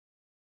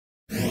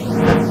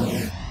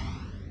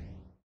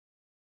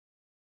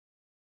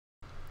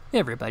Hey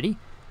everybody,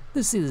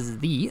 this is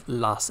the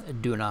Las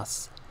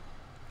Dunas.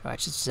 Oh, I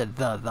should say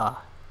I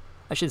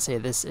should say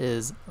this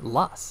is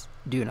Las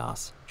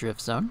Dunas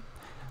Drift Zone.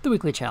 The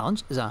weekly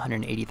challenge is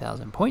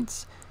 180,000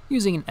 points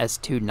using an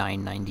S2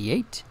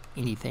 998.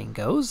 Anything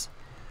goes.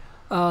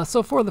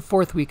 So for the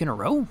fourth week in a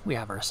row, we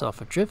have ourselves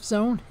a drift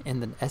zone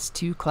in the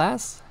S2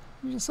 class,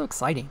 which is so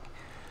exciting.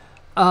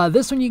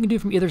 This one you can do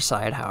from either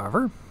side,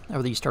 however.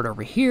 Whether you start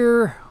over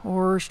here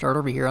or start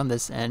over here on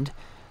this end.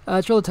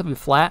 It's relatively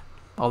flat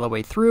all the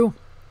way through.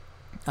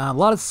 A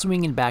lot of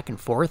swinging back and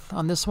forth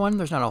on this one.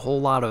 There's not a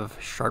whole lot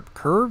of sharp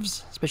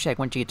curves, especially like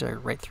once you get to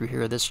right through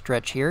here, this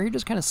stretch here. You're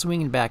just kind of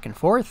swinging back and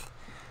forth.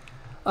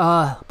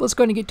 Let's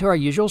go ahead and get to our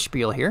usual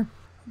spiel here.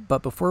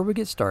 But before we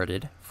get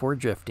started, for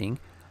drifting,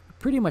 we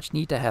pretty much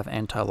need to have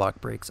anti-lock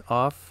brakes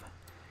off,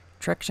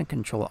 traction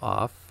control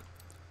off,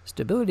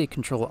 stability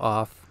control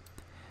off,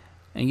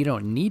 and you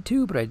don't need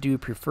to, but I do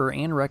prefer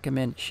and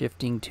recommend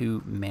shifting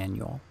to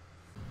manual.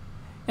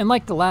 And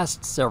like the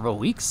last several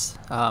weeks,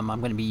 I'm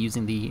going to be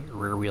using the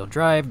rear-wheel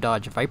drive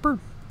Dodge Viper.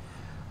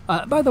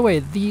 By the way,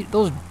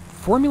 those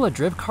Formula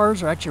Drift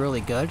cars are actually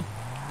really good.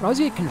 But I always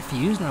get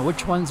confused on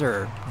which ones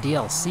are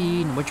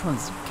DLC and which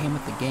ones came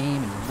with the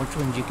game and which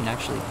ones you can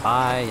actually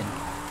buy. And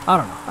I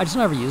don't know. I just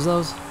never use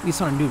those. At least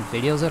when I'm doing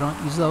videos, I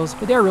don't use those.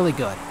 But they're really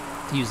good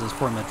to use those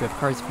Formula Drift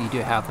cars if you do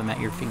have them at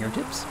your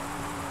fingertips.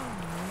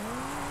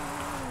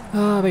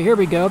 But here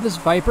we go. This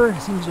Viper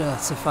seems to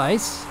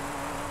suffice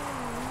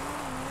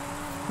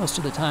most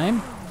of the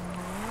time.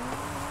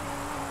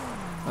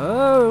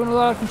 Oh, a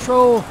lot of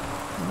control. A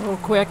little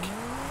quick.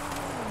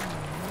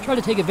 Try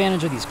to take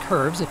advantage of these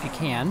curves if you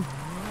can.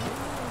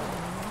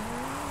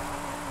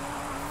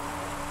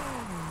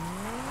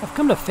 I've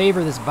come to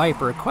favor this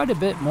Viper quite a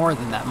bit more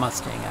than that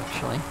Mustang,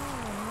 actually.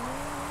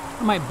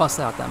 I might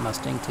bust out that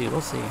Mustang too.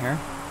 We'll see here.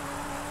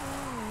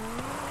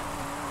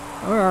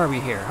 Where are we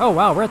here? Oh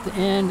wow, we're at the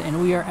end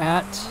and we are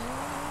at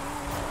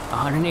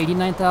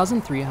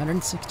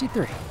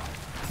 189,363.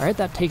 Alright,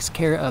 that takes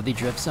care of the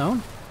drift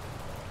zone.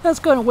 Let's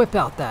go and whip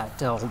out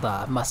that old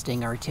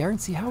Mustang RTR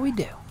and see how we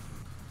do.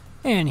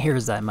 And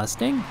here's that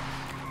Mustang.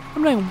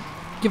 I'm going to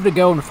give it a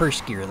go in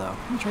first gear though.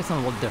 Let me try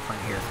something a little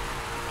different here.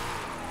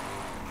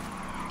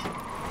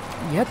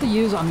 You have to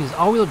use, on these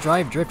all-wheel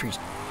drive drifters,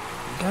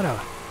 you gotta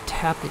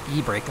tap the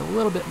e-brake a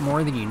little bit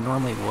more than you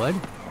normally would.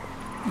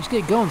 You just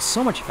get going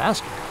so much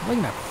faster. Look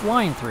at that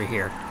flying through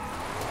here.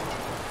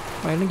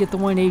 Why didn't I get the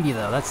 180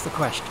 though? That's the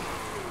question.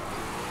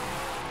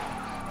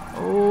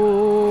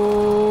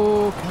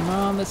 Oh, come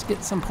on, let's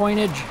get some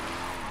pointage.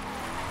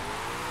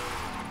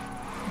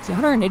 See,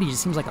 180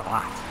 just seems like a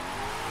lot.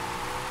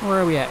 Where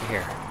are we at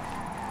here?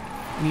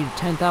 We need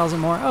 10,000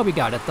 more. Oh, we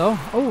got it though.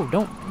 Oh,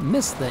 don't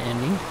miss the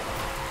ending.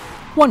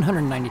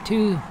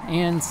 192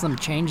 and some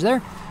change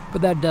there.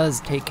 But that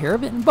does take care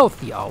of it in both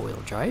the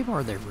all-wheel drive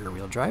or the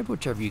rear-wheel drive,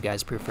 whichever you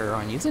guys prefer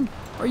on using,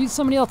 or use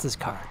somebody else's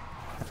car.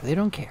 They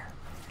don't care.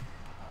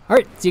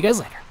 Alright, see you guys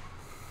later.